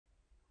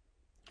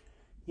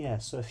Yeah,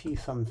 so a few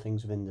fun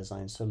things with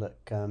InDesign. So look,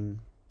 I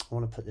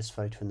want to put this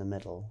photo in the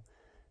middle,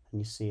 and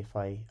you see if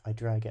I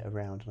drag it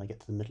around and I get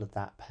to the middle of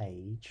that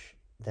page,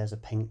 there's a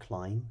pink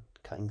line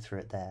cutting through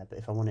it there. But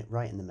if I want it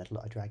right in the middle,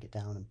 I drag it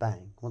down and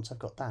bang. Once I've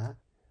got that,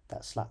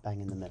 that's slap bang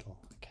in the middle,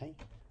 okay?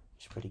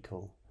 Which is pretty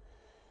cool.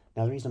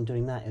 Now the reason I'm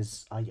doing that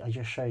is I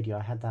just showed you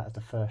I had that as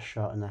the first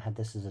shot and I had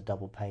this as a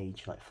double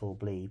page, like full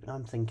bleed. And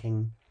I'm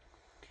thinking,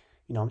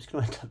 you know, I'm just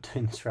going to end up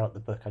doing this throughout the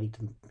book. I need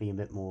to be a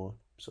bit more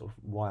sort of,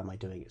 why am I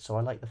doing it? So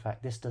I like the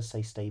fact this does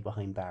say stay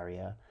behind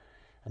barrier,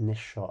 and this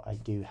shot I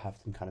do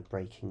have them kind of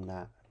breaking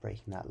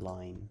that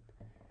line.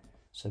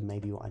 So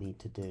maybe what I need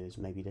to do is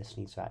maybe this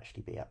needs to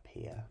actually be up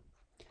here.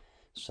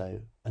 So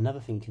another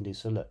thing you can do,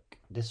 so look,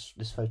 this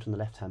photo on the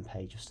left hand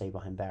page of stay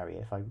behind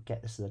barrier, if I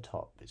get this to the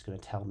top, it's going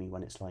to tell me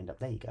when it's lined up.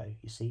 There you go,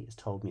 you see, it's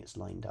told me it's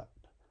lined up.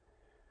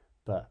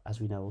 But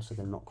as we know also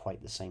they're not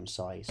quite the same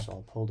size, so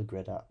I'll pull the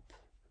grid up.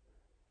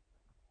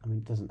 I mean,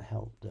 it doesn't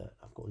help that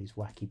I've got these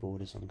wacky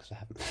borders on because I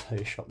haven't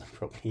photoshopped them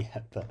properly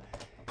yet, but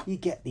you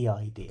get the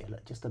idea.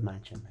 Look, just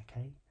imagine,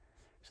 okay?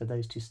 So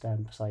those two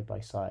stand side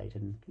by side,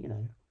 and you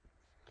know,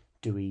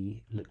 do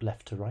we look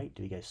left to right?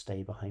 Do we go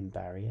stay behind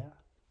barrier?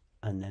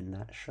 And then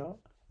that shot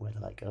where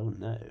they're like, oh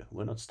no,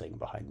 we're not staying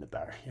behind the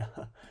barrier.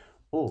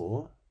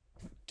 Or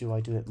do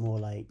I do it more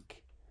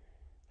like,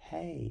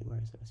 hey, where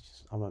is it? Let's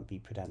just, I won't be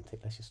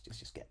pedantic. Let's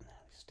just get in there.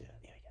 Let's do it.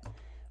 Here we go.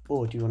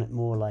 Or do you want it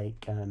more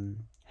like,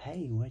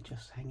 hey, we're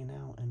just hanging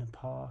out in a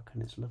park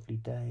and it's a lovely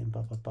day and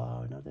blah blah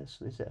blah. No, this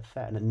is it a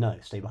fair? And then, no,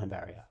 stay behind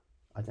barrier.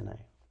 I don't know.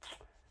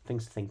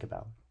 Things to think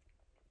about.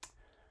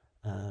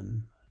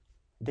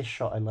 This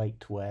shot I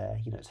liked where,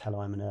 you know, it's hello,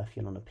 I'm an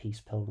Earthian on a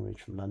peace pilgrimage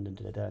from London,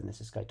 and there's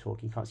this guy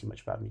talking. You can't see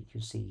much about him. You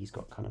can see he's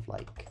got kind of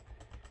like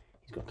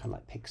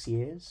pixie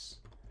ears.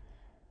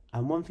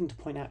 And one thing to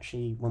point out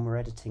actually when we're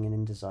editing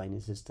in InDesign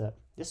is that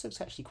this looks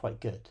actually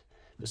quite good,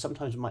 but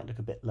sometimes it might look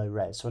a bit low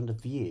res. So under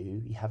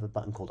view, you have a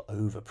button called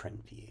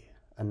overprint view,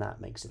 and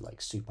that makes it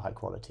like super high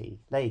quality.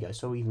 There you go.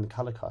 So even the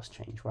color cast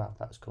change. Wow,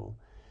 that was cool.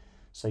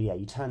 So yeah,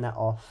 you turn that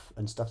off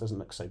and stuff doesn't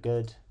look so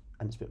good,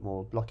 and it's a bit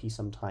more blocky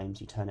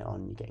sometimes. You turn it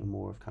on, you're getting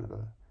more of kind of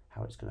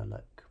how it's going to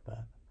look.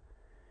 But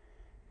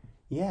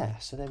yeah,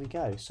 so there we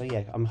go. So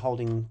yeah, I'm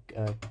holding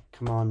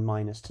Command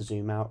minus to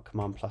zoom out,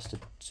 Command plus to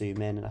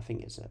zoom in, and I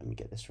think it's, let me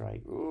get this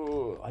right.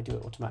 Ooh, I do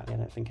it automatically, I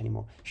don't think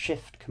anymore.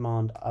 Shift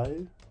Command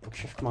O, or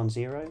Shift Command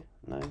 0,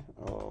 no?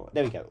 Oh,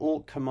 there we go,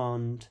 Alt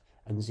Command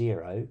and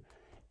 0,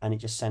 and it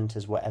just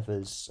centers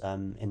whatever's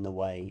in the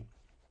way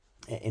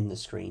in the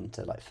screen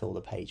to like fill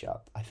the page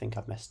up. I think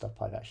I've messed up.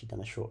 I've actually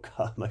done a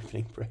shortcut. I'm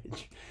opening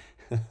Bridge.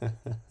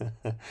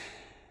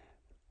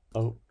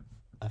 Oh,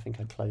 I think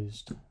I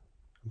closed.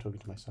 I'm talking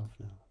to myself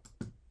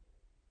now.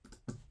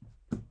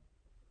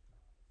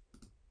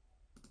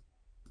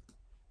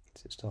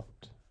 Is it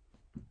stopped?